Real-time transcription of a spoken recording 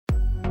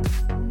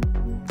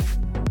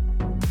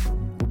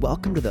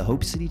welcome to the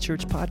Hope City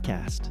Church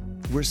podcast.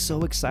 We're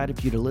so excited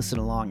for you to listen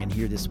along and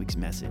hear this week's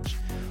message.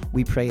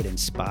 We pray it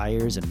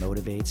inspires and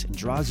motivates and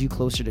draws you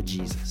closer to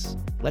Jesus.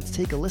 Let's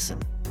take a listen.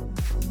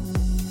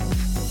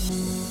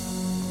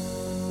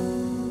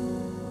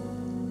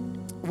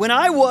 When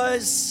I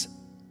was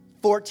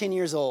 14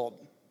 years old,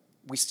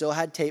 we still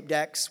had tape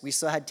decks. We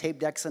still had tape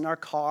decks in our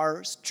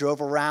cars,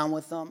 drove around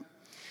with them.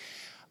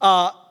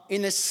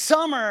 In the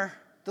summer,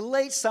 the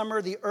late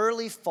summer, the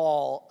early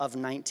fall of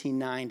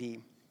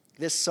 1990,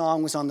 this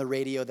song was on the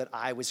radio that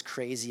I was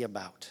crazy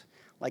about.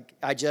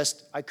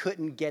 I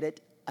couldn't get it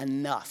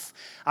enough.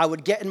 I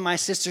would get in my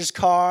sister's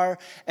car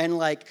and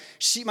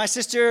my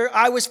sister,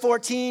 I was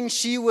 14,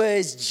 she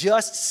was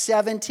just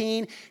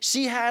 17.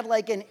 She had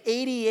an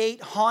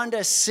 88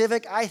 Honda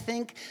Civic, I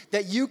think,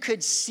 that you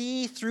could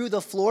see through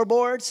the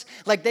floorboards.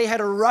 They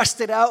had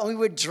rusted out, and we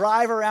would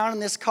drive around in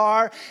this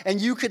car and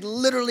you could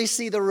literally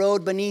see the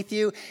road beneath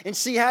you. And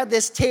she had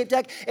this tape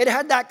deck. It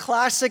had that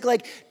classic,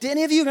 did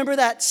any of you remember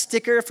that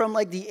sticker from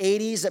the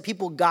 80s that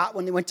people got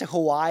when they went to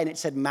Hawaii and it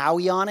said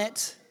Maui on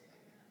it?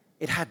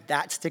 It had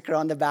that sticker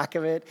on the back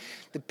of it.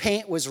 The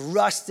paint was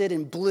rusted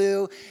and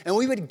blue. And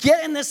we would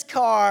get in this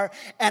car,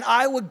 and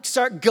I would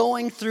start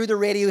going through the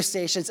radio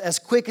stations as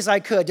quick as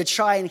I could to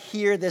try and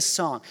hear this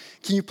song.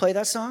 Can you play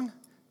that song?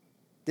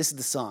 This is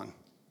the song.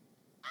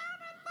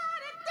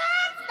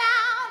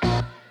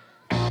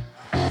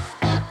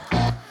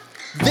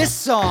 This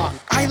song,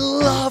 I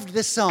loved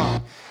this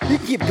song. You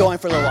can keep going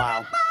for a little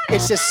while.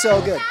 It's just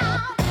so good.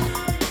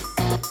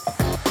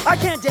 I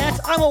can't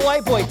dance. I'm a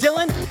white boy.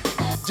 Dylan,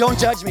 don't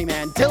judge me,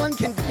 man. Dylan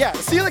can,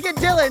 see, look at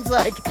Dylan's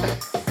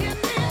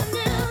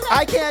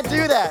I can't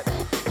do that.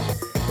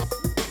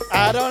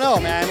 I don't know,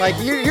 man.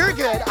 You're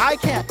good. I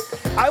can't.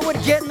 I would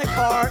get in the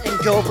car and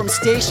go from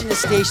station to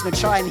station to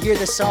try and hear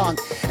the song.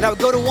 And I would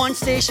go to one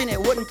station, it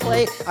wouldn't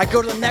play. I'd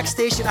go to the next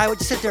station, I would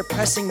sit there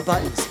pressing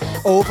buttons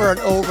over and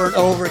over and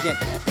over again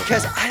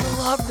because I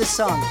love the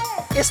song.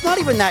 It's not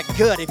even that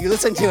good if you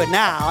listen to it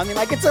now.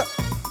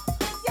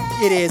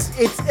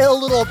 It's a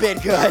little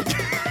bit good.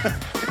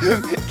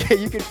 Okay,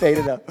 you can fade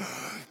it up.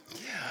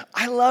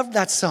 I loved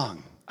that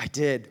song. I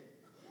did.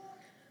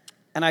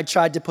 And I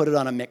tried to put it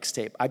on a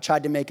mixtape. I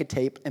tried to make a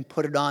tape and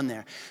put it on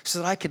there so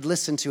that I could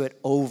listen to it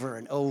over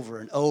and over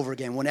and over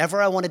again.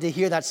 Whenever I wanted to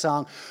hear that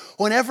song,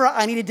 whenever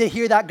I needed to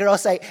hear that girl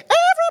say, "Everybody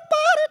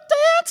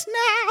dance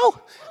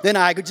now," then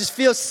I could just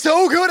feel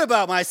so good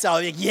about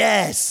myself.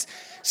 Yes,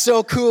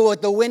 so cool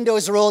with the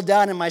windows rolled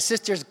down and my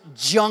sister's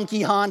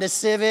junky Honda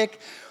Civic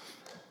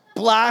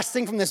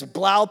blasting from this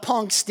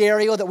Blaupunk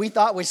stereo that we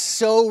thought was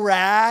so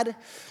rad.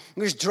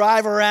 We just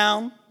drive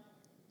around.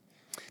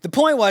 The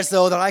point was,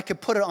 though, that I could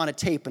put it on a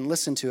tape and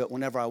listen to it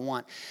whenever I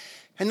want.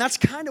 And that's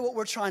kind of what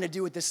we're trying to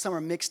do with this summer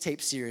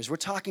mixtape series. We're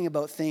talking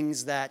about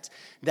things that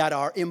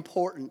are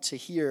important to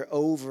hear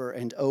over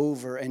and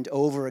over and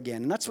over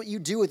again. And that's what you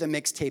do with a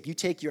mixtape. You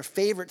take your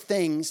favorite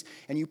things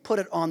and you put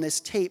it on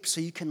this tape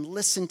so you can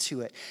listen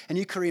to it. And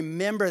you can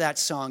remember that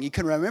song. You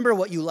can remember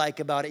what you like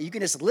about it. You can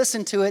just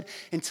listen to it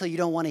until you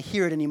don't want to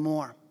hear it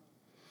anymore.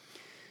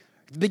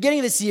 At the beginning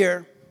of this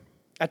year,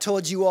 I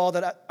told you all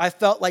that I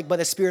felt like by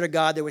the Spirit of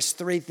God, there was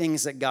 3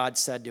 things that God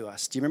said to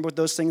us. Do you remember what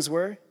those things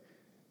were?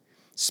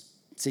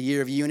 It's a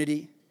year of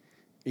unity,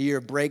 a year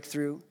of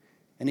breakthrough,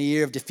 and a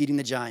year of defeating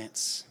the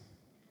giants.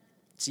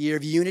 It's a year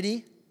of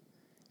unity,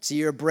 it's a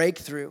year of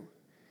breakthrough,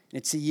 and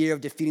it's a year of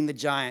defeating the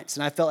giants.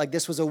 And I felt like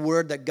this was a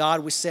word that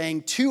God was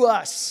saying to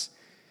us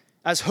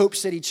as Hope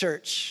City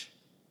Church.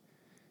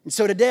 And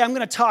so today I'm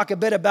going to talk a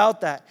bit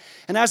about that.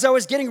 And as I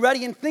was getting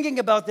ready and thinking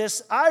about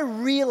this, I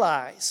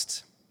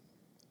realized,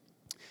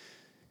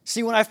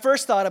 when I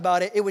first thought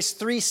about it, it was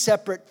 3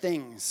 separate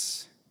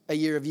things: a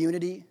year of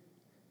unity,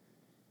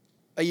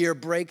 a year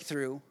of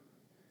breakthrough,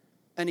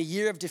 and a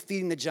year of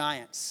defeating the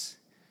giants.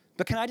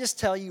 But can I just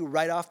tell you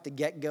right off the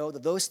get-go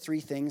that those 3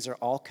 things are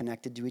all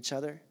connected to each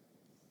other?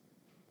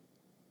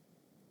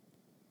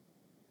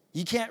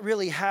 You can't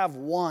really have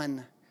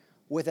one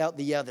without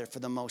the other for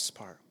the most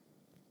part.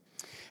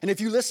 And if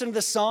you listen to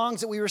the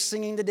songs that we were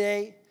singing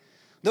today,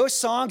 those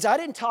songs, I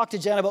didn't talk to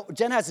Jen about.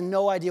 Jen has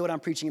no idea what I'm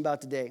preaching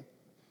about today.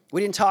 We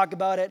didn't talk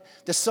about it.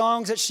 The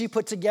songs that she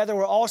put together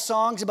were all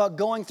songs about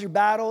going through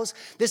battles.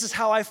 This is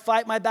how I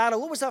fight my battle.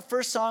 What was that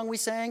first song we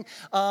sang?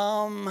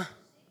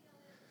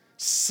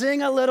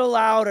 Sing a little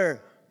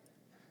louder.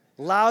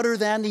 Louder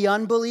than the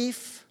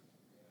unbelief.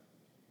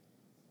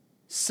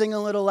 Sing a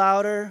little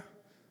louder.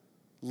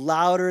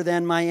 Louder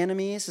than my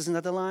enemies. Isn't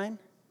that the line?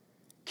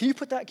 Can you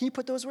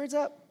put those words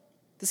up?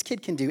 This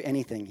kid can do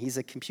anything. He's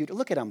a computer.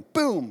 Look at him.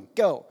 Boom.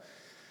 Go.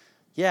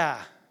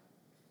 Yeah.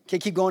 Okay,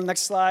 keep going.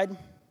 Next slide.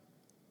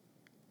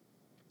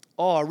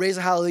 Oh, raise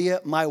a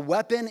hallelujah. My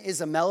weapon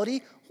is a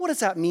melody. What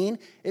does that mean?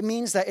 It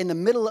means that in the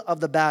middle of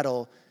the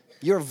battle,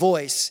 your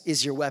voice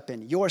is your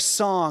weapon. Your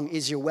song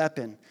is your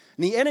weapon.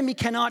 And the enemy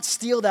cannot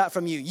steal that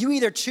from you. You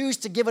either choose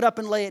to give it up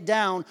and lay it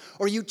down,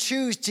 or you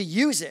choose to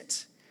use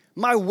it.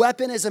 My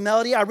weapon is a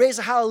melody. I raise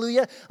a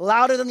hallelujah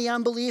louder than the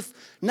unbelief.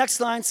 Next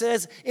line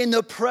says, in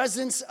the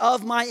presence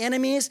of my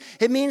enemies.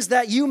 It means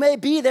that you may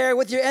be there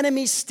with your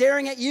enemies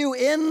staring at you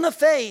in the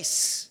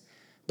face,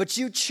 but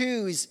you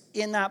choose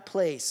in that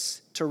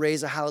place to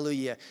raise a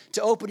hallelujah,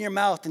 to open your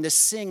mouth and to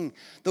sing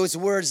those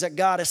words that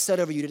God has said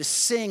over you, to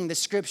sing the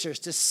scriptures,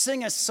 to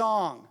sing a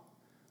song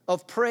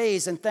of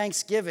praise and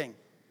thanksgiving.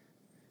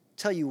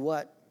 Tell you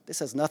what, this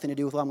has nothing to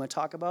do with what I'm going to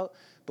talk about,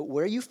 but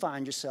where you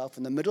find yourself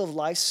in the middle of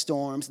life's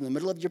storms, in the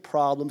middle of your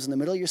problems, in the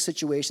middle of your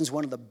situations,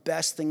 one of the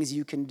best things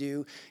you can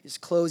do is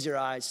close your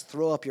eyes,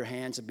 throw up your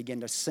hands, and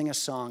begin to sing a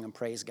song and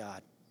praise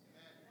God.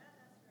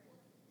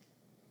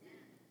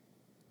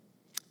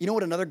 You know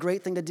what another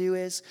great thing to do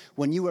is?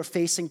 When you are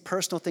facing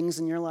personal things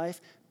in your life,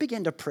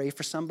 begin to pray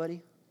for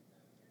somebody.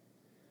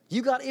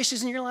 You got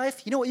issues in your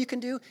life, you know what you can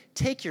do?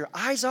 Take your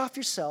eyes off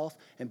yourself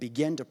and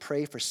begin to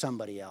pray for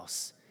somebody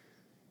else.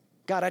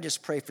 God, I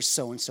just pray for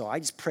so-and-so. I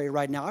just pray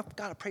right now.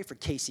 God, I pray for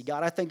Casey.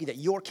 God, I thank you that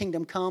your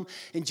kingdom come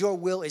and your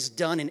will is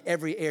done in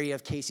every area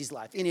of Casey's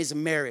life, in his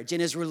marriage, in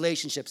his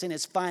relationships, in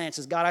his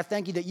finances. God, I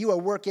thank you that you are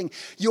working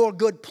your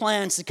good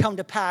plans to come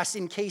to pass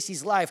in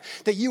Casey's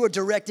life, that you are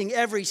directing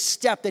every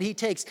step that he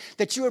takes,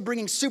 that you are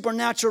bringing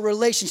supernatural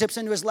relationships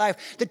into his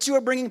life, that you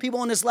are bringing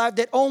people in his life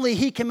that only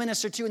he can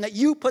minister to, and that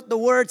you put the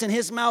words in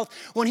his mouth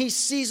when he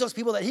sees those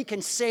people that he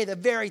can say the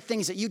very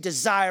things that you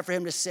desire for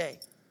him to say.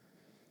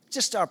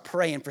 Just start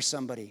praying for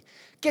somebody.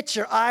 Get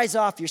your eyes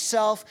off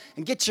yourself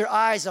and get your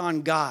eyes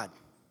on God.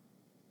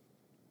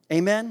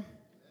 Amen?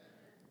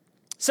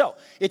 So,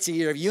 it's a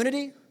year of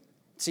unity,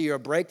 it's a year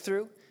of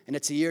breakthrough, and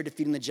it's a year of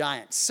defeating the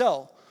giants.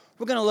 So,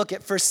 we're going to look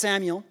at 1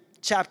 Samuel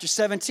chapter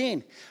 17.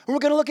 And we're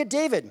going to look at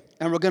David,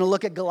 and we're going to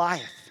look at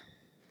Goliath.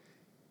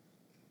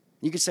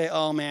 You could say,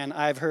 oh man,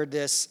 I've heard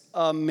this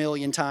a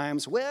million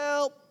times.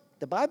 Well,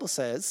 the Bible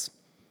says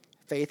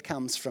faith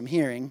comes from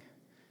hearing,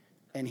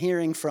 and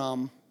hearing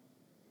from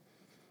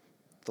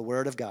the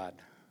Word of God.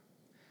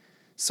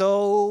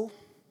 So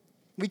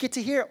we get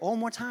to hear it one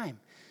more time.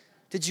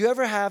 Did you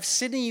ever have,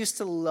 Sydney used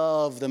to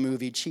love the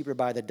movie Cheaper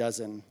by the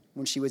Dozen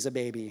when she was a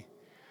baby.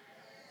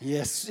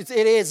 Yes, it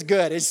is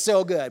good. It's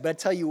so good. But I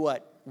tell you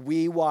what,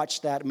 we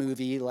watched that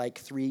movie like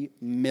 3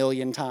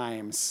 million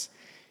times.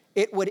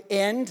 It would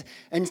end,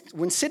 and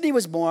when Sydney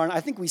was born, I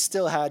think we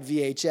still had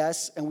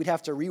VHS, and we'd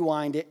have to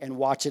rewind it and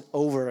watch it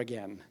over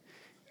again.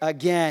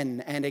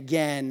 Again and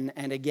again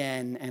and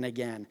again and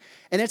again.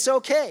 And it's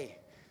okay,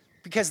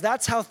 because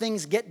that's how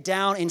things get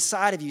down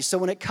inside of you. So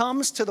when it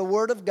comes to the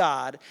Word of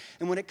God,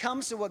 and when it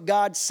comes to what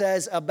God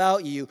says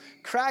about you,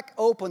 crack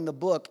open the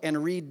book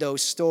and read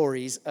those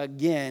stories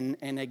again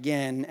and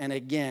again and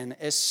again,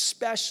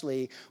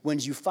 especially when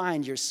you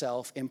find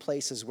yourself in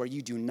places where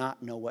you do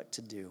not know what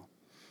to do.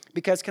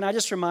 Because can I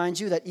just remind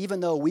you that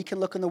even though we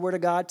can look in the Word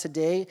of God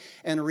today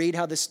and read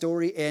how the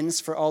story ends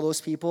for all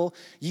those people,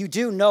 you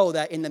do know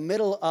that in the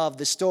middle of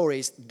the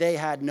stories, they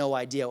had no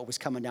idea what was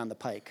coming down the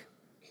pike.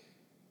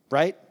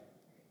 Right?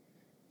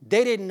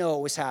 They didn't know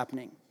what was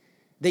happening.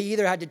 They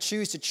either had to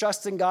choose to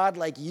trust in God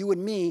like you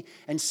and me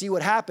and see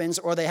what happens,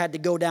 or they had to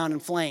go down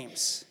in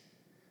flames.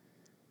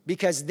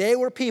 Because they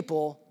were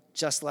people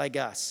just like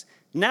us.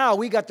 Now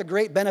we got the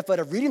great benefit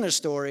of reading their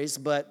stories,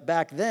 but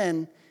back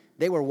then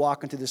they were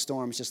walking through the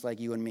storms just like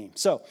you and me.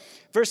 So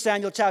 1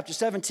 Samuel chapter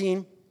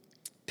 17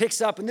 picks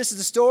up, and this is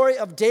the story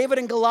of David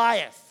and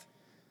Goliath.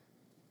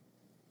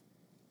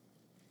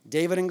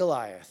 David and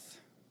Goliath.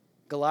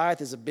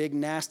 Goliath is a big,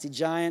 nasty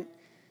giant.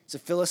 It's a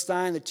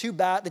Philistine. The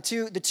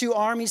two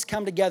armies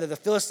come together. The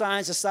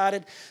Philistines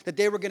decided that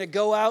they were going to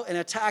go out and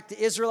attack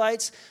the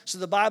Israelites. So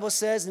the Bible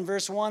says in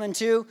verse 1 and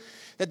 2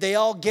 that they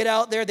all get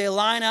out there, they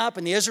line up,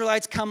 and the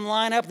Israelites come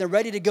line up, and they're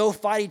ready to go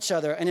fight each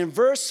other. And in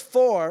verse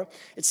 4,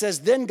 it says,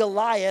 then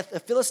Goliath, a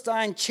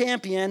Philistine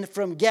champion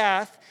from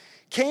Gath,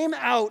 came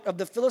out of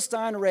the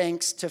Philistine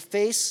ranks to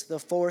face the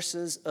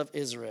forces of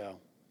Israel.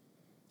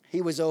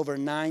 He was over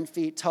 9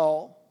 feet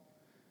tall.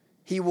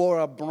 He wore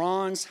a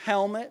bronze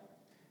helmet,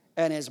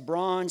 and his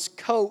bronze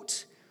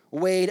coat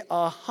weighed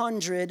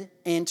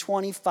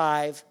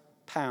 125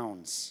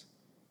 pounds.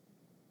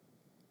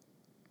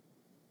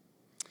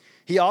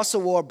 He also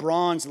wore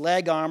bronze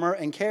leg armor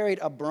and carried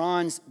a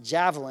bronze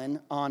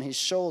javelin on his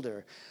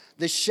shoulder.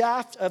 The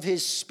shaft of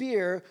his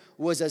spear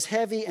was as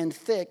heavy and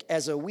thick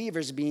as a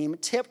weaver's beam,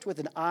 tipped with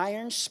an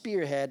iron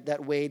spearhead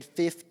that weighed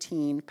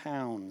 15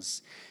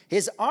 pounds.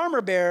 His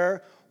armor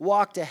bearer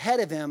walked ahead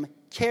of him,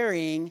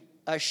 carrying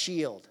a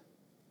shield.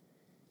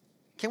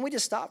 Can we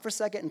just stop for a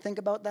second and think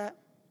about that?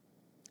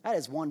 That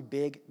is one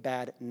big,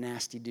 bad,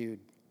 nasty dude.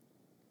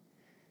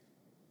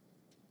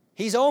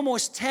 He's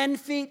almost 10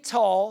 feet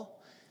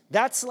tall.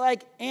 That's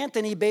like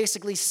Anthony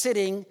basically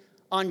sitting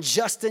on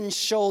Justin's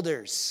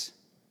shoulders.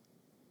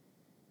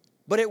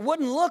 But it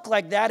wouldn't look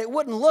like that. It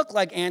wouldn't look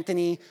like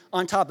Anthony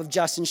on top of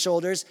Justin's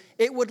shoulders.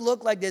 It would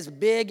look like this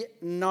big,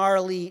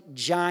 gnarly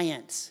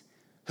giant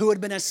who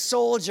had been a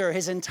soldier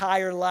his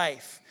entire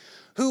life,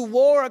 who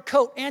wore a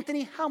coat.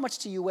 Anthony, how much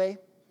do you weigh?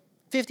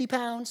 50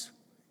 pounds?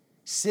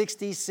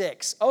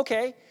 66.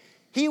 Okay.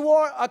 He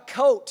wore a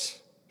coat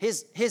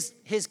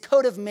his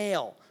coat of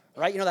mail,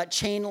 right? You know that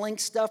chain link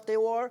stuff they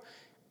wore?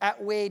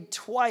 That weighed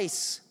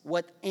twice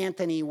what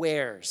Anthony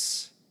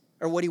wears,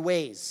 or what he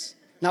weighs,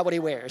 not what he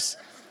wears.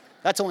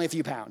 That's only a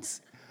few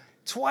pounds.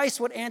 Twice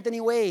what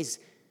Anthony weighs,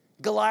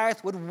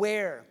 Goliath would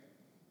wear.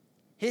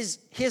 His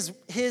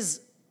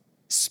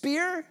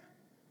spear,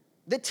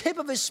 the tip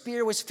of his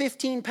spear was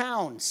 15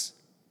 pounds.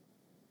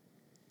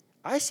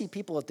 I see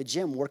people at the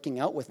gym working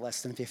out with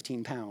less than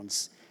 15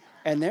 pounds,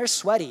 and they're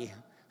sweaty.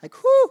 Like,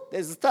 whew,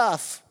 this is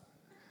tough.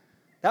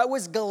 That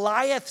was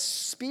Goliath's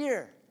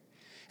spear.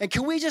 And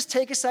can we just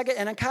take a second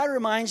and kind of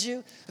remind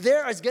you,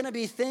 there is going to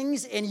be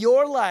things in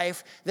your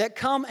life that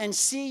come and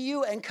see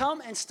you and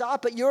come and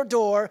stop at your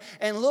door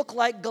and look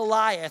like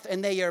Goliath.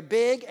 And they are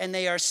big and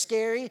they are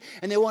scary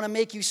and they want to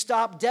make you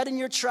stop dead in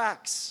your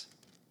tracks.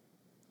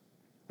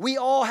 We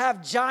all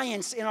have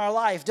giants in our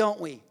life, don't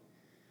we?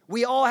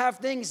 We all have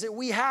things that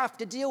we have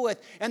to deal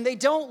with. And they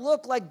don't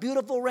look like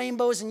beautiful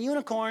rainbows and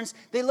unicorns.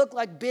 They look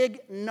like big,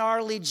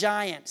 gnarly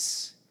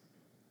giants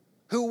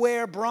who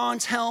wear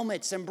bronze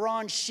helmets and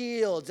bronze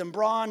shields and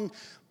bronze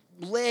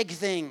leg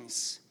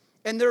things.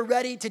 And they're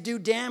ready to do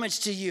damage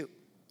to you.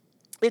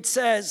 It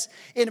says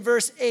in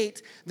verse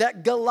 8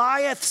 that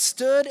Goliath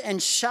stood and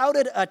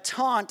shouted a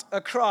taunt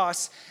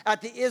across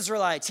at the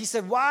Israelites. He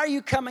said, "Why are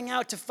you coming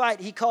out to fight?"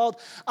 He called,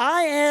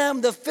 "I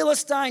am the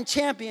Philistine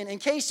champion. In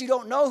case you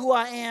don't know who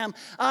I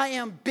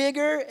am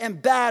bigger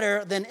and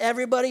badder than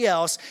everybody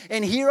else.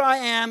 And here I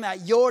am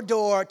at your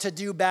door to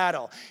do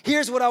battle.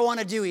 Here's what I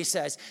want to do," he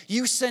says.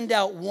 "You send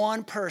out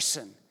one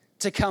person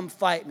to come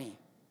fight me.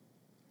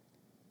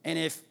 And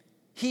if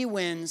he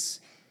wins,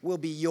 we'll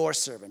be your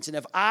servants. And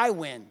if I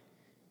win,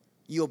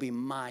 you'll be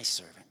my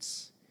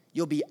servants.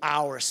 You'll be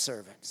our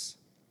servants."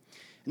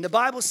 And the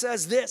Bible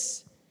says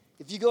this.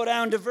 If you go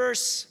down to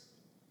verse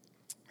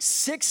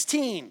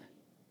 16,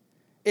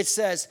 it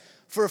says,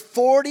 "For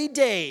 40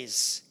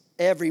 days,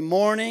 every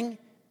morning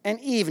and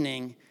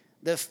evening,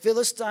 the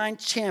Philistine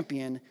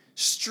champion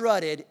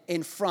strutted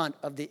in front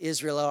of the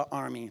Israelite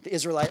army."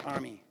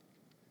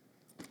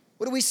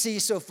 What do we see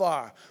so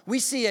far?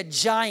 We see a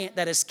giant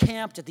that is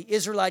camped at the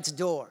Israelites'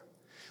 door.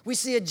 We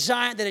see a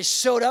giant that has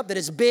showed up, that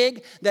is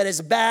big, that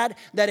is bad,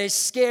 that is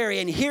scary.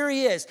 And here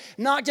he is,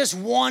 not just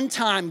one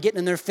time getting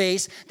in their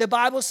face. The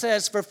Bible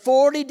says for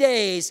 40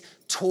 days,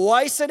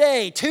 twice a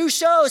day, 2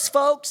 shows,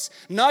 folks,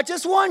 not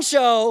just one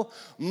show,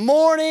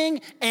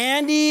 morning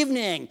and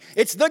evening.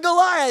 It's the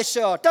Goliath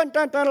show. Dun,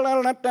 dun, dun,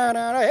 dun, dun, dun,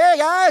 dun. Hey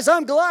guys,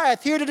 I'm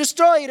Goliath, here to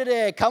destroy you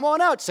today. Come on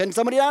out, send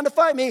somebody down to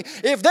fight me.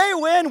 If they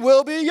win,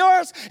 we'll be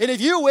yours. And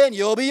if you win,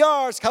 you'll be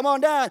yours. Come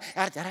on down.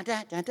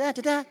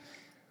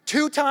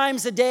 2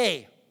 times a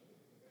day.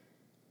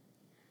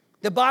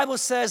 The Bible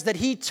says that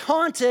he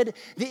taunted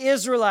the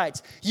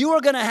Israelites. You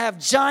are going to have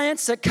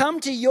giants that come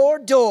to your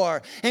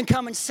door and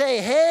come and say,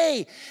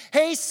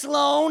 hey,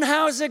 Sloan,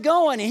 how's it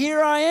going?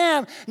 Here I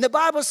am. And the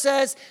Bible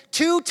says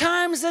 2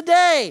 times a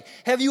day.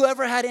 Have you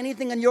ever had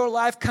anything in your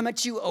life come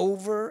at you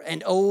over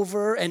and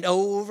over and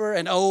over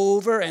and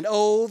over and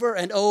over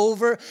and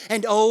over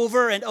and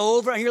over and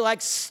over? And you're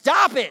like,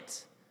 stop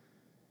it.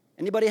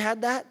 Anybody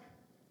had that?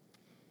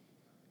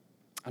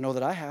 I know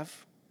that I have.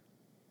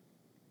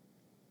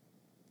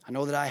 I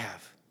know that I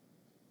have.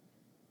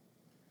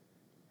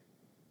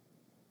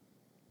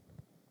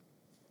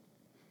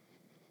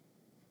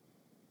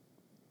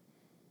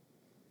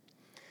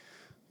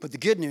 But the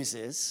good news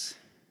is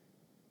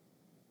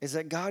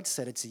that God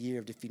said it's a year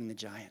of defeating the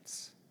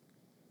giants.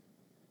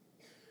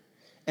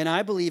 And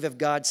I believe if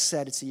God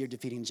said it's a year of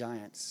defeating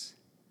giants,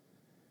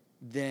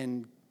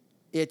 then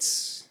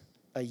it's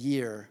a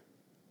year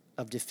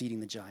of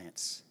defeating the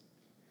giants.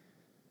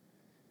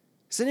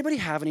 Does anybody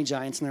have any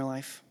giants in their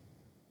life?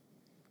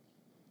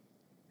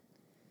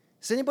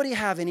 Does anybody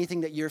have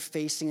anything that you're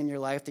facing in your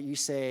life that you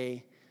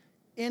say,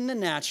 in the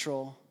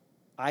natural,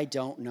 I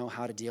don't know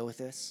how to deal with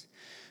this?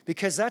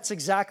 Because that's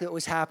exactly what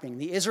was happening.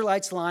 The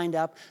Israelites lined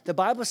up. The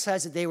Bible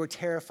says that they were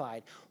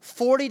terrified.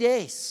 40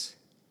 days.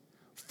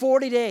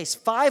 40 days,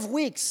 5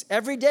 weeks,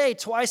 every day,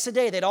 twice a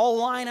day. They'd all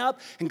line up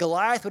and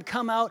Goliath would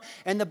come out.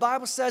 And the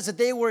Bible says that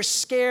they were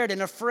scared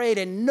and afraid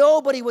and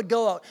nobody would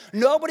go out.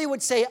 Nobody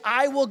would say,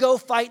 I will go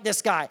fight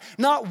this guy.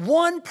 Not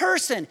one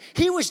person.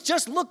 He was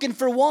just looking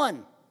for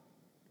one.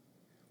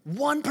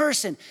 One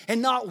person.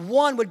 And not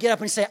one would get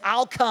up and say,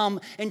 I'll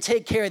come and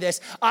take care of this.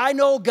 I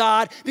know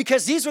God,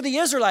 because these were the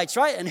Israelites,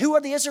 right? And who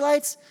are the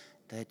Israelites?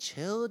 The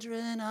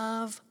children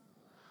of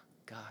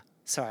God.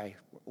 Sorry,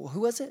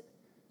 who was it?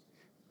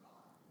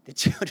 The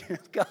children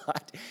of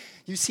God.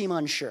 You seem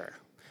unsure.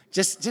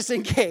 Just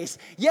in case.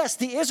 Yes,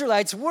 the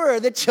Israelites were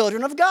the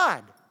children of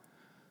God.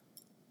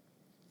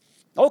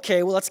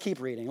 Okay, well, let's keep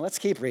reading.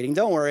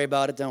 Don't worry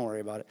about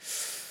it.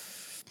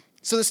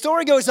 So the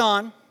story goes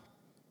on,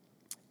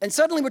 and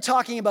suddenly we're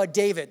talking about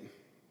David.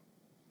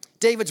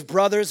 David's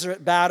brothers are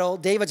at battle.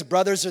 David's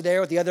brothers are there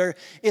with the other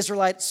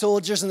Israelite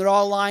soldiers, and they're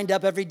all lined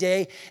up every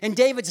day. And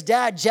David's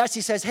dad,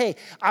 Jesse, says, hey,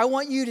 I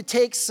want you to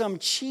take some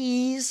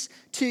cheese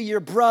to your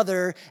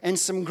brother and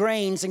some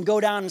grains and go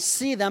down and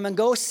see them and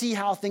go see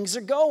how things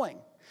are going.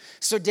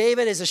 So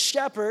David is a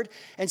shepherd,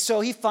 and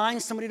so he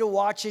finds somebody to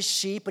watch his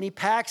sheep, and he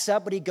packs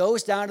up, but he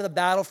goes down to the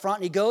battlefront,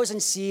 and he goes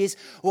and sees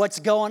what's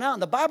going on.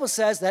 The Bible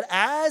says that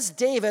as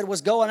David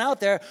was going out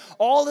there,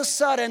 all of a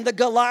sudden the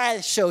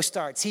Goliath show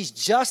starts. He's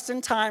just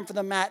in time for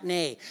the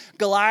matinee.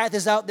 Goliath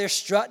is out there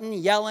strutting,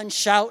 yelling,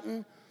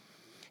 shouting.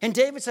 And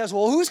David says,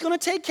 well, who's going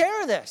to take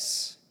care of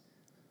this?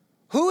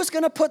 Who's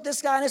going to put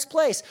this guy in his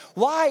place?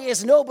 Why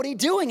is nobody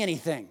doing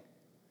anything?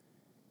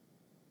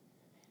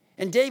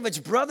 And David's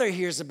brother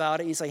hears about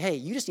it, and he's like, hey,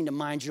 you just need to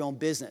mind your own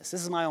business.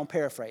 This is my own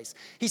paraphrase.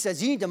 He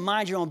says, you need to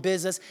mind your own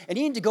business, and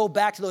you need to go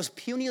back to those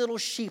puny little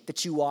sheep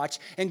that you watch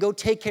and go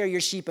take care of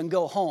your sheep and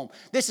go home.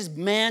 This is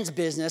man's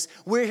business.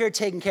 We're here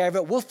taking care of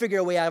it. We'll figure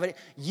a way out of it.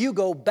 You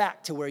go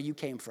back to where you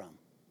came from.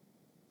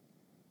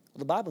 Well,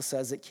 the Bible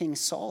says that King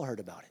Saul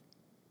heard about it.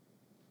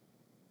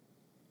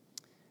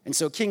 And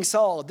so King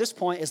Saul, at this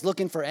point, is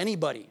looking for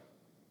anybody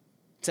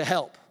to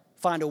help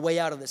find a way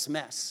out of this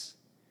mess.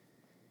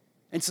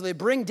 And so they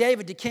bring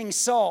David to King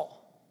Saul.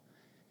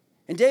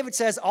 And David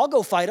says, I'll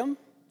go fight him.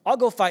 I'll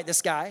go fight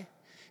this guy.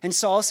 And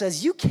Saul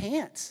says, you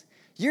can't.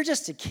 You're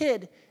just a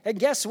kid. And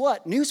guess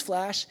what?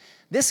 Newsflash,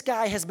 this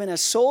guy has been a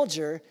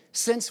soldier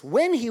since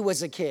when he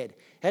was a kid.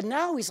 And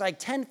now he's like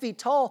 10 feet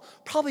tall,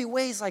 probably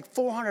weighs like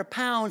 400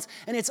 pounds,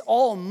 and it's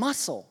all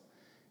muscle.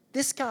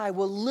 This guy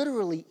will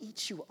literally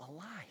eat you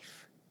alive.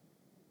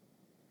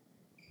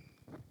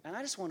 And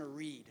I just want to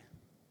read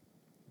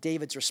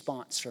David's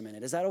response for a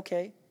minute. Is that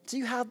okay? Do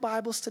you have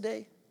Bibles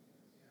today?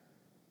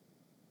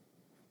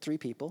 3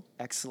 people.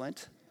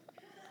 Excellent.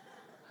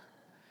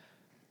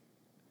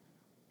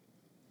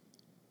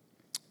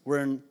 We're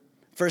in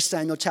 1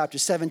 Samuel chapter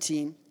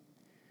 17.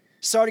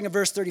 Starting at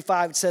verse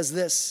 35, it says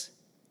this.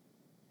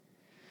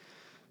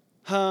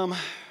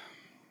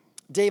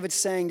 David's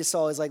saying to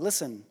Saul, he's like,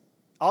 listen,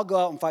 I'll go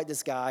out and fight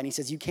this guy. And he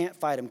says, you can't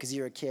fight him because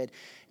you're a kid.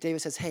 David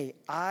says, hey,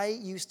 I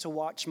used to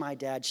watch my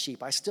dad's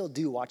sheep. I still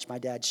do watch my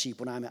dad's sheep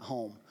when I'm at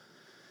home.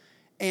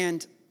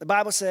 And the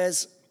Bible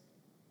says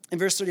in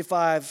verse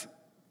 35,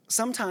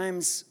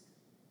 sometimes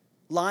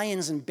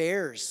lions and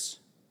bears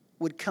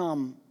would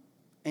come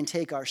and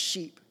take our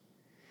sheep.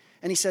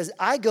 And he says,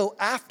 I go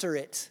after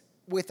it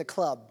with a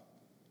club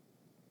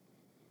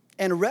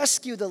and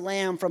rescue the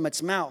lamb from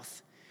its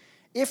mouth.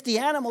 If the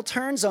animal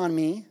turns on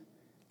me,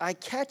 I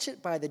catch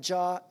it by the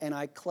jaw and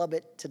I club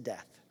it to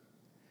death.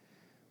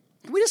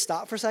 Can we just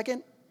stop for a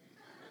second?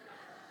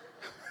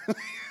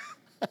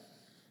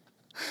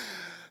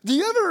 Do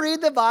you ever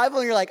read the Bible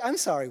and you're like, I'm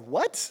sorry,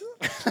 what?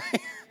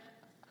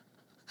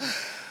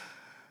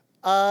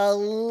 A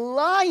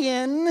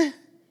lion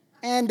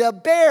and a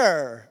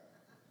bear.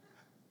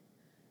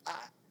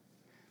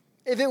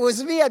 If it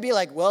was me, I'd be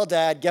like, well,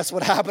 Dad, guess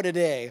what happened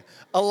today?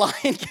 A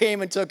lion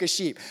came and took a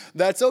sheep.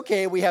 That's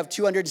okay, we have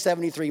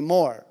 273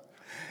 more.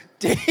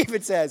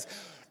 David says,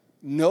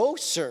 no,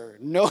 sir.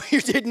 No,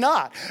 you did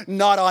not.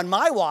 Not on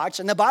my watch.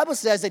 And the Bible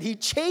says that he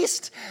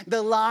chased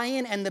the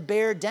lion and the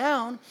bear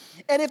down.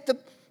 And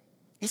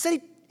he said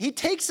he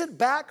takes it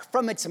back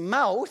from its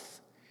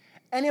mouth.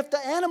 And if the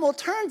animal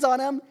turns on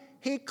him,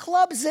 he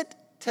clubs it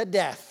to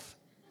death.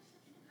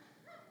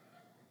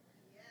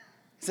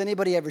 Has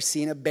anybody ever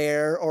seen a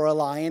bear or a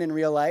lion in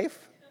real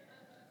life?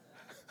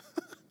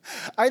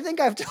 I think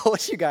I've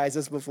told you guys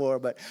this before,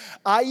 but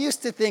I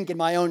used to think in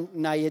my own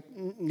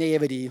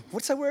naivety,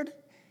 what's that word?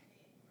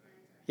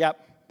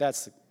 Yep,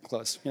 that's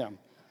close,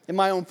 in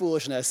my own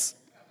foolishness.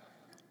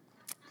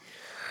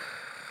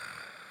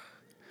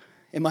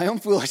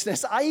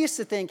 I used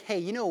to think, hey,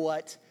 you know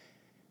what?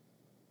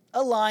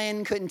 A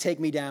lion couldn't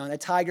take me down. A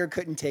tiger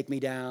couldn't take me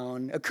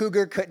down. A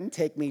cougar couldn't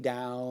take me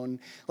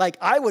down. Like,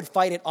 I would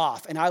fight it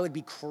off, and I would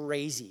be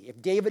crazy.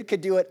 If David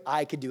could do it,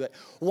 I could do it.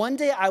 One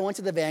day, I went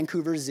to the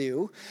Vancouver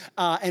Zoo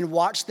and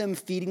watched them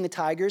feeding the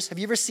tigers. Have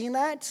you ever seen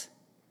that?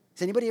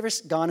 Has anybody ever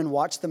gone and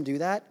watched them do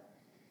that?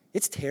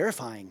 It's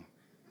terrifying.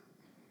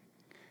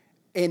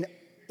 In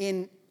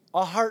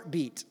a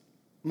heartbeat,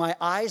 my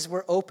eyes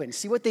were open.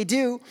 See, what they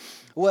do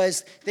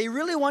was they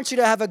really want you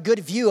to have a good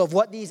view of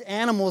what these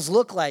animals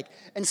look like.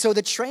 And so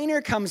the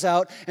trainer comes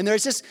out, and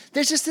there's just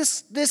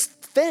this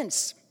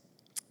fence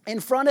in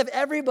front of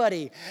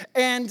everybody.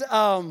 And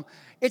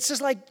it's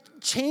just like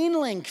chain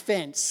link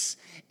fence.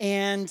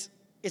 And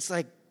it's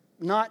like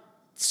not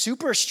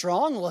super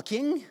strong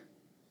looking.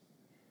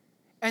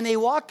 And they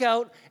walk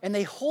out, and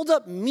they hold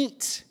up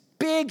meat.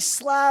 Big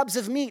slabs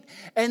of meat,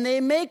 and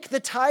they make the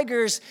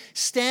tigers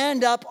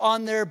stand up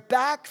on their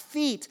back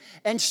feet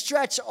and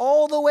stretch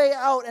all the way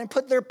out and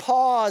put their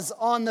paws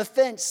on the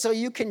fence so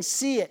you can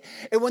see it.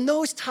 And when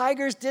those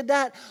tigers did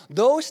that,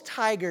 those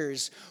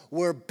tigers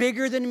were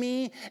bigger than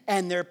me,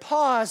 and their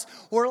paws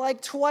were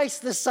like twice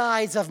the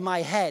size of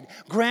my head.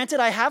 Granted,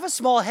 I have a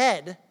small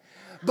head,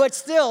 but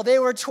still, they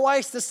were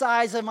twice the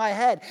size of my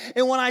head.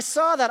 And when I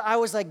saw that, I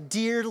was like,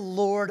 dear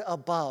Lord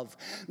above,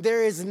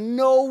 there is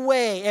no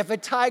way if a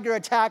tiger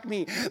attacked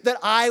me that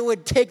I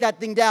would take that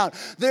thing down.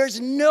 There's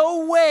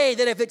no way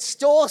that if it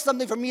stole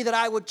something from me that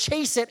I would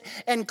chase it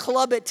and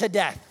club it to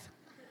death.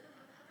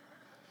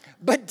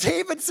 But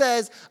David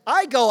says,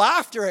 I go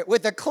after it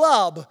with a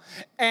club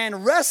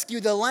and rescue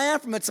the lamb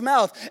from its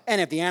mouth.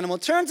 And if the animal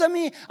turns on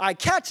me, I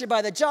catch it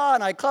by the jaw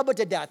and I club it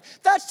to death.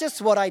 That's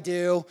just what I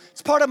do.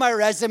 It's part of my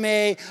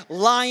resume.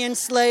 Lion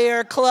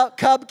slayer,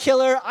 cub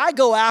killer. I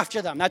go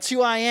after them. That's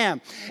who I am.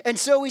 And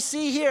so we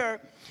see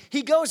here,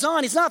 he goes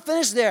on. He's not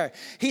finished there.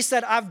 He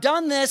said, I've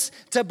done this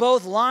to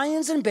both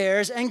lions and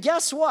bears. And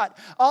guess what?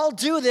 I'll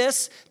do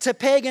this to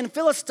pagan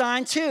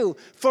Philistine too,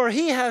 for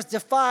he has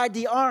defied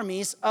the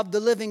armies of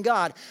the living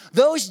God.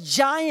 Those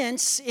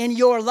giants in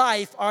your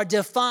life are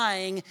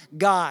defying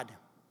God.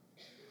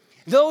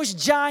 Those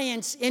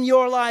giants in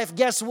your life,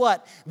 guess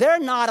what? They're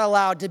not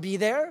allowed to be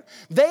there.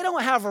 They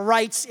don't have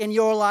rights in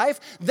your life.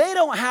 They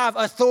don't have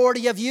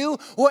authority of you.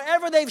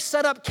 Wherever they've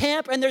set up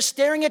camp and they're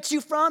staring at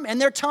you from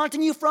and they're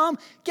taunting you from,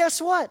 guess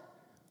what?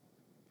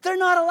 They're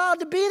not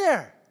allowed to be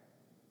there.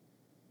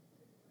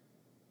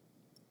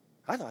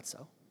 I thought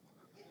so.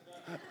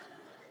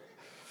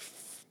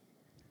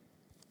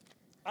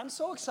 I'm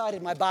so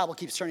excited my Bible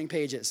keeps turning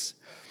pages.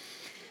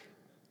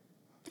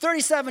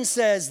 37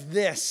 says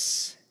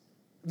this.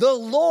 The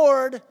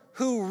Lord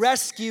who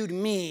rescued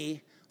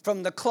me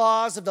from the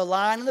claws of the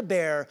lion and the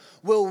bear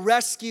will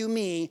rescue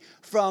me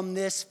from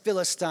this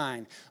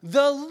Philistine.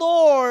 The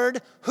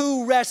Lord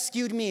who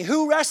rescued me.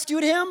 Who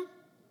rescued him?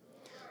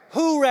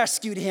 Who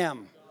rescued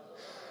him?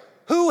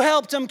 Who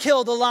helped him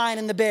kill the lion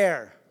and the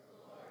bear?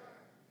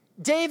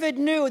 David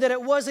knew that it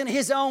wasn't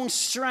his own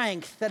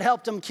strength that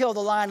helped him kill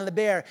the lion and the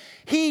bear.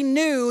 He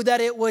knew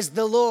that it was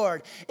the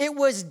Lord. It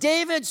was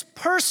David's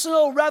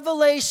personal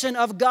revelation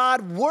of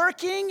God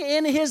working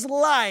in his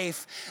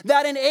life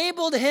that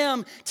enabled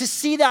him to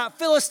see that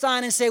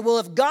Philistine and say, well,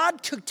 if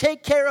God could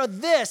take care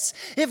of this,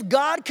 if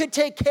God could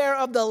take care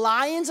of the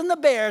lions and the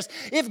bears,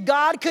 if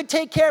God could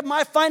take care of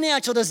my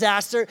financial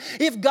disaster,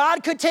 if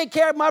God could take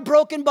care of my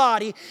broken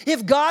body,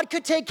 if God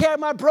could take care of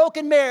my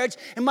broken marriage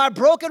and my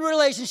broken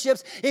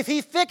relationships, if he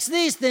fixed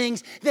these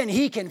things, then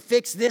he can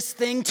fix this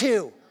thing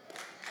too.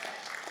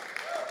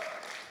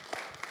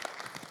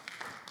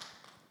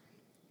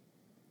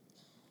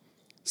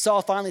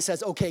 Saul finally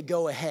says, okay,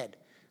 go ahead.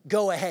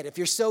 Go ahead. If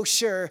you're so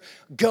sure,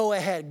 go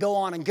ahead. Go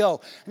on and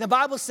go. And the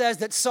Bible says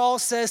that Saul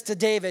says to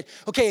David,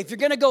 okay, if you're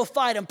going to go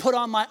fight him, put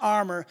on my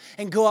armor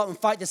and go out and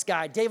fight this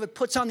guy. David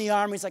puts on the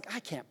armor. He's like,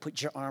 I can't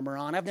put your armor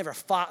on. I've never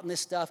fought in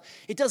this stuff.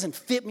 It doesn't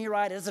fit me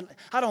right.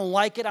 I don't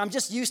like it. I'm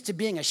just used to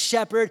being a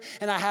shepherd,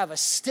 and I have a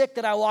stick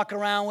that I walk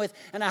around with,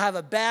 and I have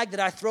a bag that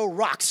I throw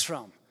rocks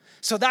from.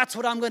 So that's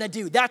what I'm going to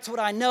do. That's what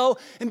I know.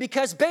 And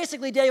because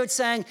basically David's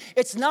saying,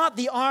 it's not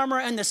the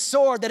armor and the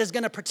sword that is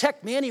going to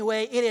protect me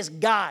anyway. It is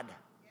God.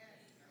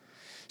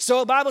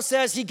 So the Bible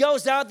says he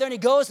goes out there and he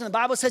goes, and the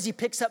Bible says he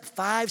picks up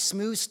 5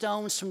 smooth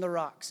stones from the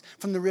rocks,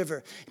 from the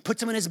river. He puts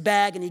them in his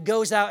bag and he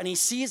goes out and he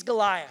sees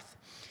Goliath.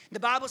 The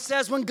Bible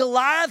says when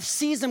Goliath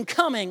sees him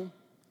coming,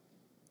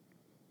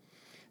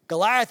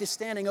 Goliath is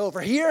standing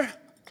over here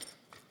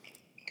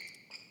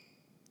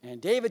and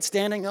David's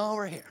standing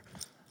over here.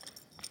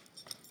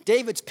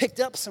 David's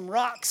picked up some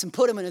rocks and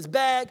put them in his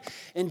bag,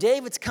 and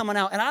David's coming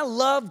out. And I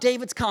love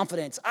David's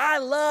confidence. I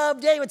love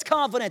David's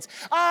confidence.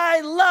 I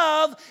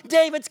love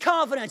David's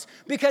confidence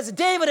because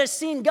David has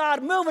seen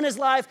God move in his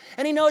life,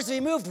 and he knows if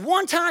he moved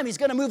one time, he's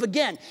going to move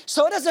again.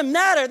 So it doesn't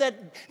matter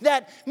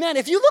that, man,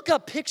 if you look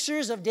up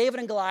pictures of David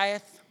and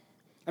Goliath,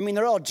 I mean,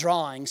 they're all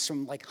drawings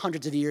from like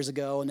hundreds of years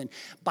ago, and then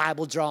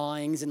Bible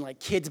drawings and like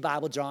kids'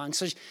 Bible drawings.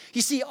 So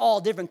you see all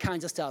different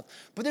kinds of stuff.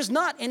 But there's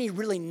not any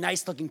really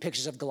nice-looking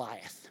pictures of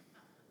Goliath.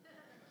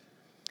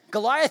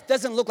 Goliath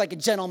doesn't look like a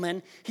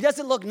gentleman. He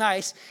doesn't look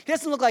nice. He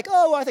doesn't look like,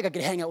 oh, I think I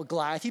could hang out with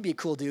Goliath. He'd be a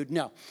cool dude.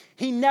 No,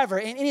 he never,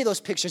 in any of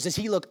those pictures, does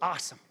he look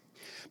awesome.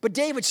 But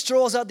David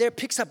strolls out there,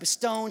 picks up his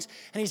stones,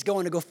 and he's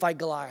going to go fight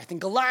Goliath. And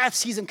Goliath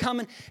sees him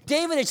coming.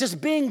 David is just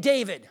being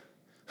David,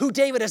 who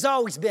David has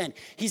always been.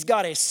 He's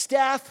got his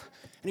staff,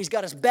 and he's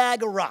got his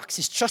bag of rocks,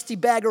 his trusty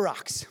bag of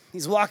rocks.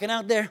 He's walking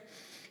out there,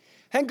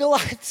 and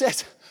Goliath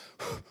says,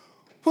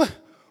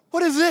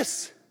 what is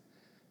this?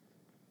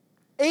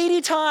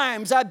 80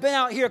 times I've been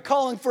out here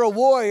calling for a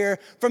warrior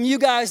from you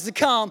guys to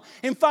come,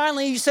 and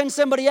finally you send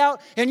somebody out,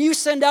 and you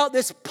send out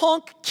this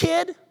punk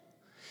kid.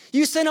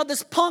 You send out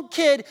this punk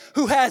kid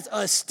who has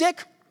a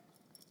stick.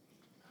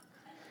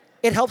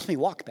 It helps me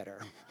walk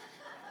better.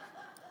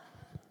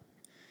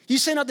 You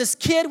send out this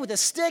kid with a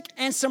stick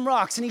and some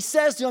rocks, and he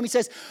says to him,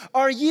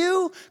 are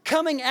you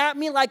coming at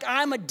me like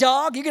I'm a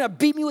dog? You're going to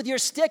beat me with your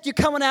stick? You're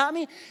coming at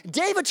me?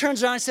 David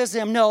turns around and says to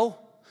him, no,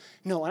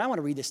 and I want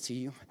to read this to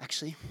you,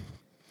 actually.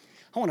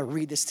 I want to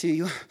read this to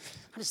you.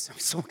 I'm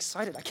so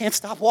excited. I can't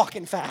stop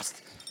walking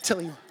fast. I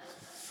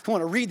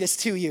want to read this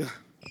to you.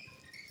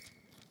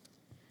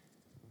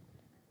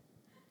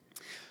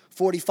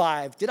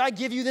 45. Did I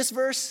give you this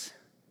verse?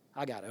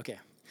 I got it. Okay.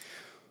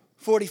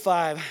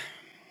 45.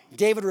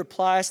 David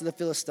replies to the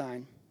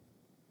Philistine.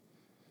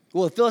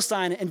 Well, the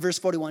Philistine in verse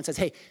 41 says,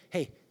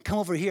 hey, come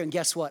over here and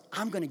guess what?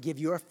 I'm going to give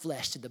your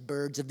flesh to the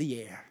birds of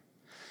the air.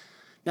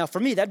 Now,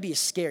 for me, that'd be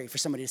scary for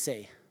somebody to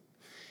say.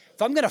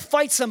 If I'm going to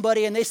fight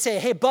somebody and they say,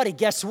 hey, buddy,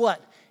 guess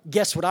what?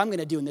 guess what I'm going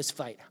to do in this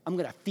fight? I'm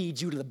going to feed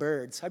you to the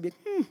birds. I'd be,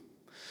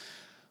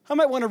 I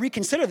might want to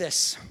reconsider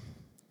this.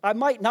 I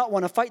might not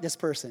want to fight this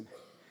person.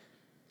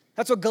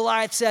 That's what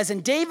Goliath says.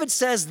 And David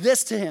says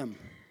this to him.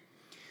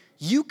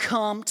 You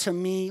come to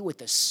me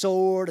with a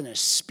sword and a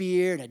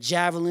spear and a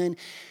javelin.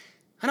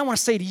 And I want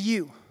to say to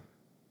you,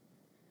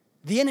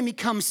 the enemy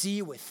comes to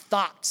you with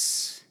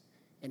thoughts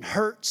and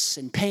hurts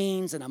and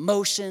pains and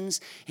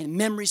emotions and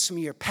memories from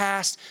your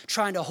past,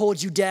 trying to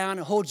hold you down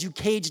and hold you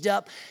caged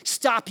up,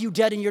 stop you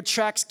dead in your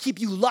tracks, keep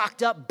you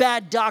locked up,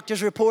 bad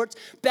doctor's reports,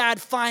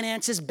 bad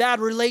finances, bad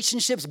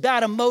relationships,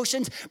 bad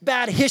emotions,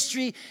 bad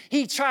history.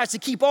 He tries to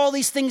keep all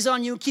these things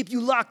on you and keep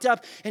you locked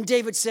up. And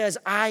David says,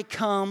 I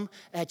come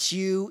at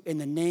you in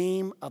the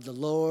name of the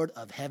Lord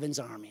of heaven's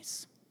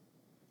armies.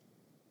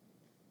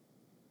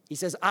 He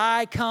says,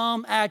 I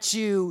come at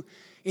you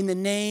in the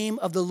name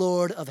of the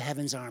Lord of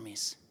heaven's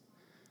armies.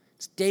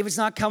 David's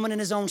not coming in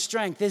his own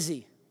strength, is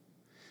he?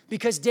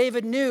 Because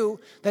David knew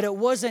that it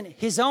wasn't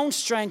his own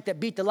strength that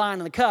beat the lion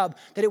and the cub,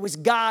 that it was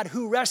God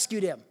who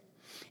rescued him.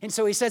 And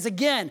so he says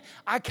again,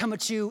 I come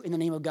at you in the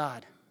name of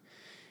God.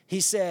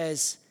 He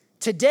says,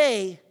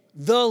 today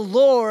the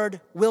Lord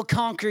will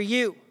conquer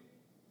you.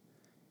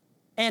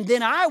 And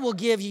then I will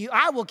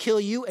kill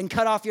you and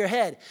cut off your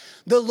head.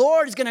 The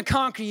Lord is going to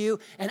conquer you,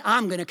 and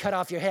I'm going to cut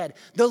off your head.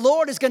 The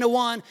Lord is going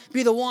to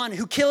be the one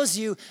who kills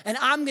you, and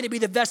I'm going to be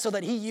the vessel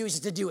that he uses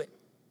to do it.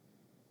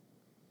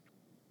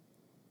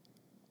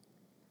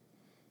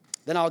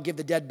 Then I'll give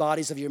the dead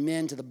bodies of your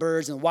men to the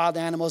birds and wild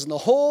animals, and the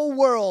whole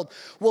world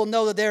will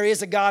know that there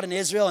is a God in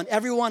Israel, and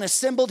everyone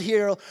assembled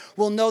here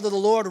will know that the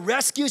Lord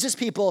rescues his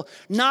people,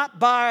 not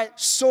by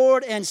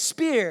sword and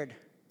spear.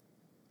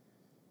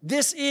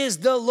 This is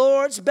the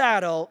Lord's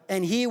battle,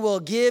 and he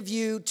will give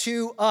you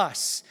to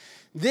us.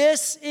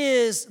 This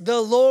is the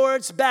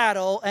Lord's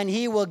battle, and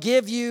he will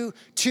give you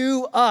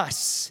to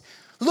us.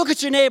 Look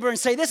at your neighbor and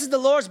say, this is the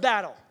Lord's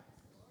battle.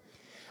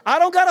 I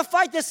don't got to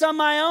fight this on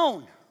my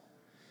own.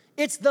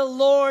 It's the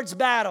Lord's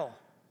battle.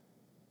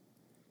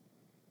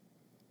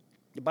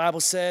 The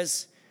Bible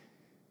says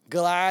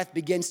Goliath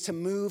begins to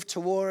move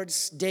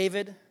towards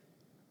David.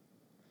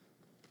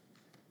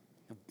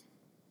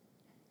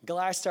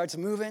 Goliath starts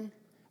moving.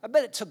 I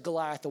bet it took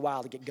Goliath a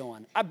while to get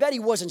going. I bet he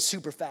wasn't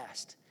super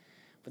fast.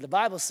 But the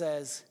Bible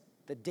says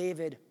that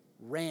David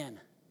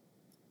ran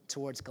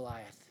towards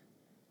Goliath.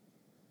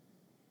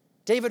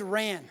 David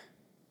ran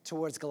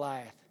towards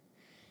Goliath.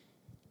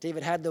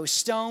 David had those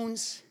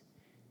stones,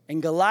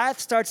 and Goliath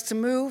starts to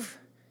move,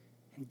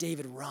 and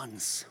David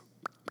runs.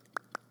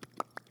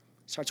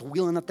 Starts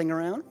wheeling that thing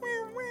around.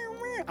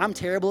 I'm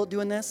terrible at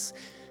doing this.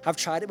 I've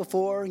tried it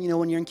before,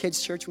 when you're in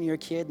kids' church when you're a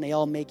kid and they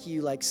all make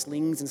you like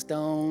slings and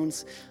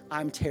stones.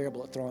 I'm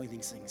terrible at throwing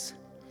these things.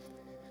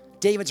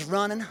 David's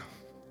running,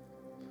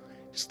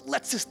 just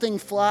lets this thing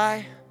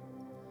fly.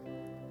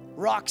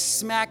 Rock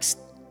smacks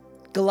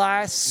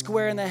Goliath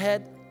square in the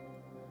head.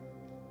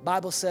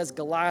 Bible says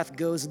Goliath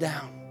goes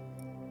down.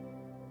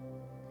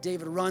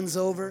 David runs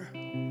over,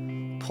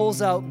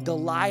 pulls out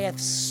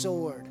Goliath's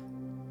sword.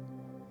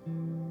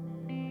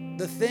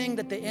 The thing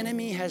that the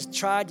enemy has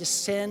tried to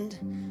send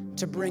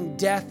to bring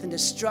death and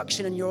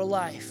destruction in your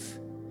life,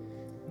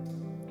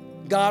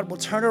 God will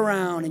turn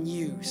around and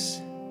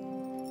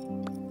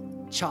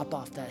chop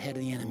off that head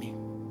of the enemy.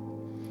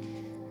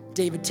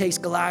 David takes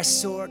Goliath's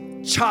sword,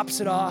 chops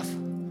it off.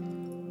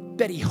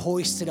 Bet he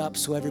hoists it up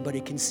so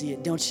everybody can see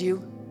it, don't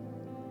you?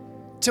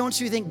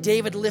 Don't you think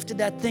David lifted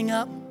that thing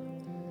up?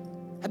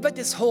 I bet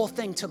this whole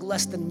thing took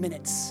less than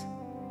minutes.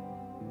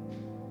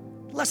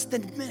 Less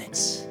than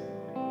minutes.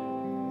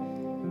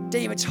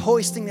 David's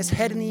hoisting this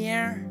head in the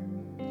air,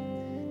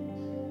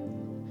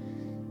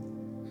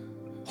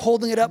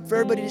 holding it up for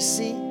everybody to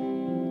see.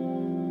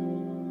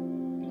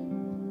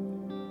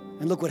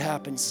 And look what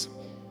happens.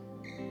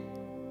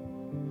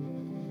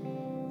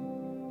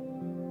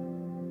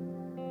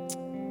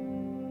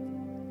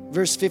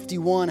 Verse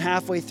 51,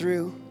 halfway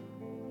through,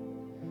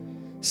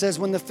 says,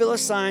 when the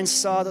Philistines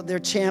saw that their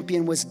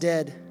champion was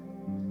dead,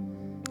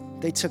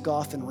 they took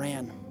off and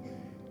ran.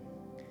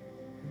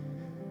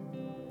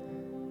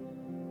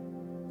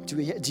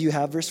 Do you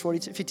have verse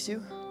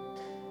 52?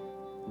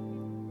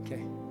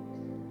 Okay.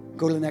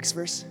 Go to the next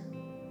verse.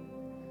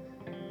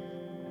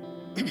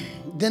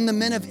 Then the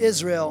men of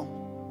Israel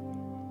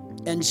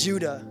and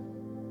Judah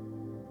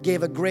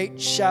gave a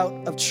great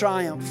shout of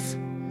triumph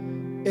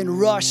and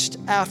rushed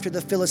after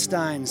the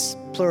Philistines,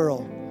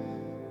 plural,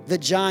 the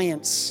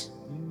giants,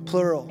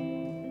 plural,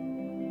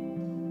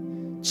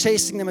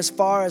 chasing them as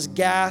far as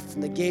Gath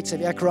and the gates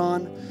of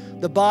Ekron.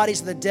 The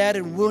bodies of the dead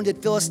and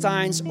wounded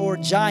Philistines or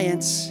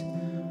giants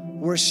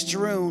were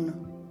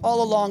strewn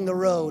all along the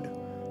road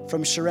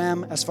from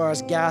Sherem as far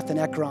as Gath and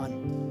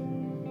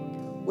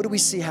Ekron. What do we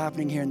see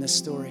happening here in this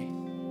story?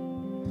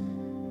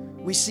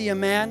 We see a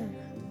man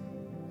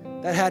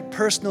that had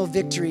personal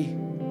victory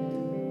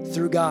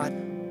through God.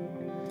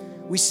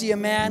 We see a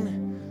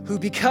man who,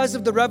 because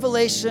of the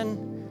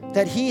revelation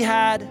that he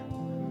had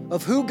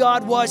of who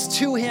God was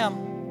to him,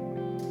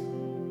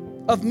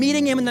 of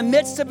meeting him in the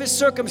midst of his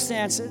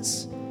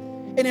circumstances,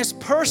 in his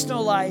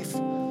personal life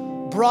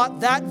brought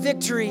that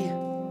victory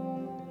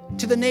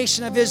to the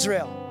nation of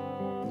Israel.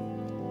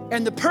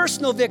 And the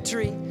personal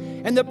victory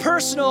and the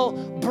personal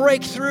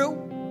breakthrough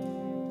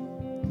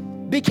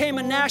became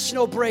a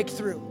national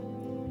breakthrough.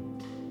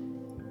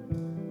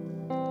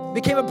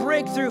 Became a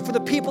breakthrough for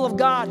the people of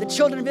God, the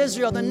children of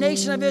Israel, the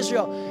nation of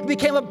Israel. It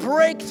became a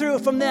breakthrough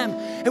from them.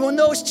 And when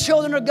those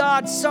children of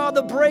God saw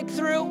the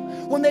breakthrough,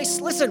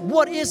 listen,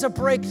 what is a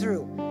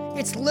breakthrough?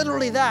 It's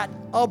literally that,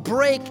 a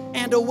break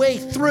and a way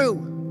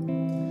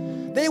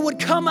through. They would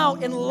come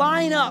out and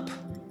line up,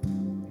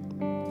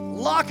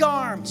 lock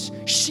arms,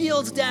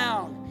 shields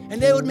down,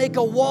 and they would make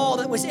a wall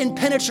that was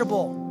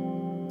impenetrable.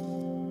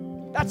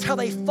 That's how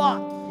they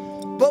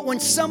fought. But when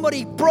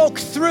somebody broke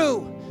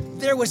through,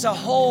 there was a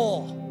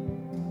hole.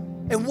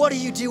 And what do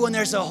you do when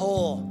there's a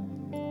hole?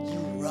 You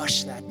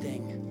rush that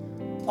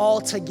thing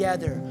all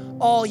together,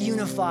 all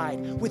unified,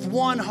 with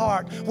one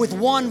heart, with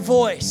one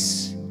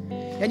voice.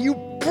 And you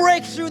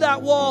break through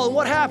that wall, and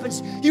what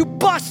happens? You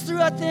bust through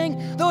that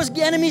thing, those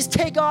enemies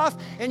take off,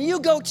 and you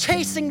go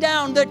chasing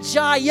down the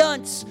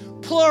giants,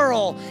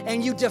 plural,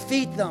 and you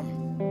defeat them.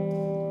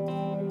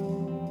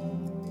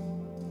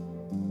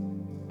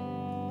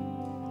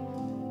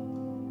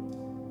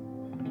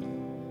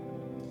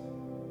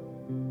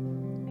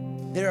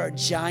 There are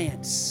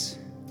giants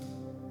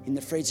in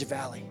the Fraser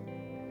Valley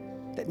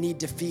that need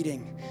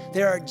defeating.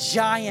 There are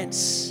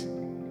giants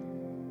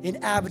in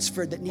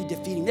Abbotsford that need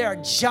defeating. There are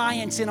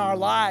giants in our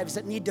lives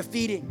that need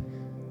defeating.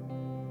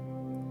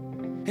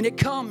 And it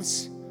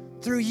comes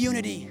through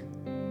unity.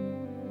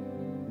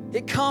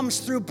 It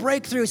comes through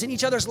breakthroughs in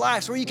each other's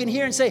lives where you can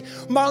hear and say,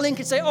 Marlene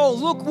can say, oh,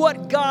 look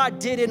what God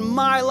did in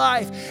my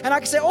life. And I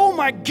can say, oh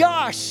my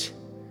gosh,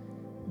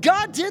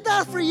 God did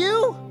that for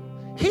you?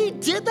 He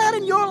did that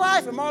in your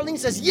life? And Marlene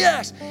says,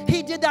 yes,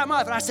 he did that in my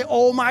life. And I say,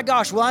 oh my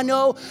gosh, well, I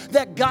know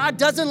that God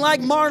doesn't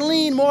like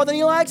Marlene more than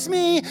he likes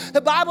me.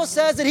 The Bible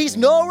says that he's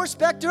no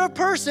respecter of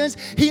persons.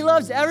 He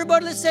loves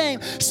everybody the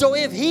same. So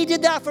if he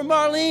did that for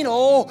Marlene,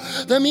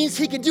 that means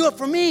he can do it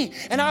for me.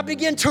 And I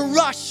begin to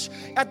rush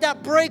at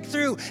that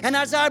breakthrough. And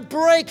as I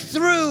break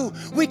through,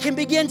 we can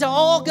begin to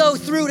all go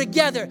through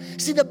together.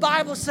 See, the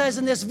Bible says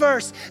in this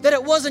verse that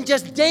it wasn't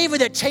just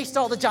David that chased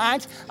all the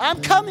giants.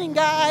 I'm coming,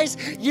 guys.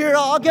 You're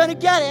all going to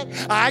get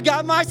it. I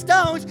got my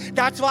stones.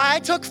 That's why I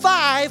took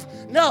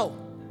 5. No.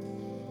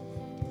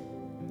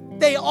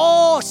 They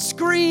all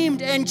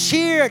screamed and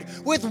cheered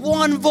with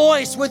one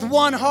voice, with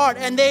one heart,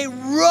 and they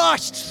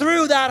rushed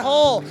through that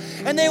hole,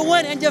 and they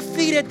went and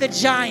defeated the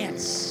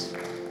giants.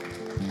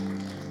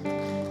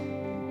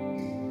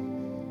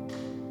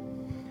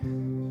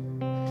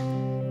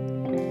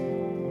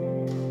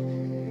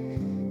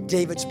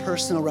 David's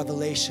personal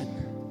revelation,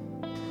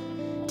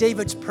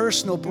 David's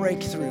personal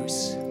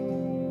breakthroughs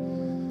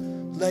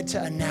led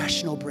to a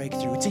national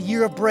breakthrough. It's a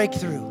year of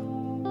breakthrough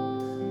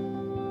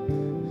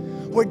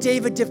where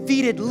David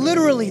defeated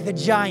literally the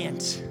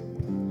giant,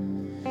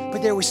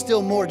 but there was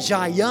still more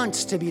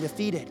giants to be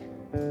defeated.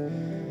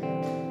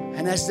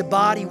 And as the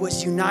body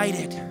was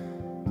united,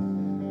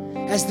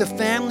 as the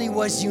family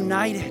was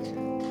united,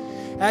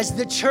 as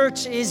the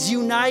church is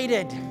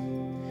united,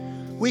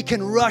 we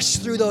can rush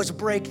through those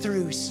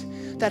breakthroughs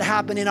that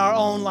happen in our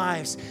own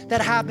lives,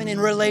 that happen in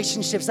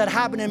relationships, that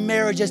happen in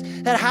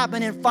marriages, that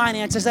happen in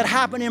finances, that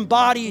happen in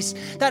bodies,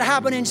 that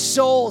happen in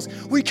souls.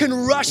 We can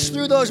rush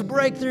through those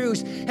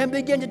breakthroughs and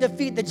begin to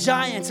defeat the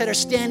giants that are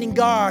standing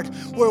guard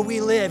where we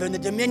live and the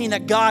dominion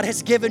that God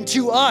has given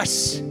to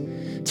us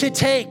to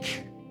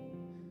take.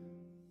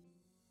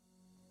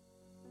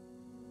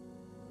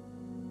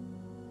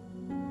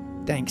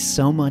 Thanks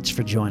so much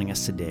for joining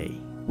us today.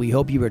 We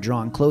hope you are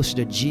drawn closer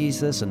to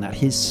Jesus and that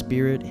His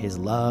Spirit, His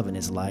love, and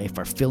His life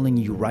are filling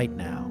you right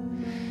now.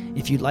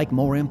 If you'd like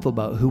more info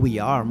about who we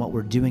are and what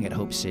we're doing at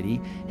Hope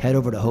City, head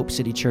over to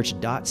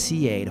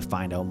hopecitychurch.ca to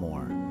find out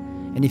more.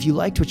 And if you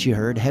liked what you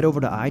heard, head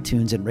over to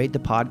iTunes and rate the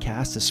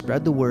podcast to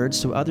spread the word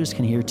so others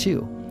can hear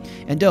too.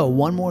 And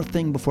one more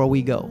thing before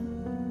we go.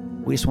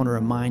 We just want to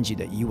remind you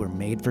that you were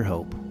made for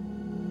hope.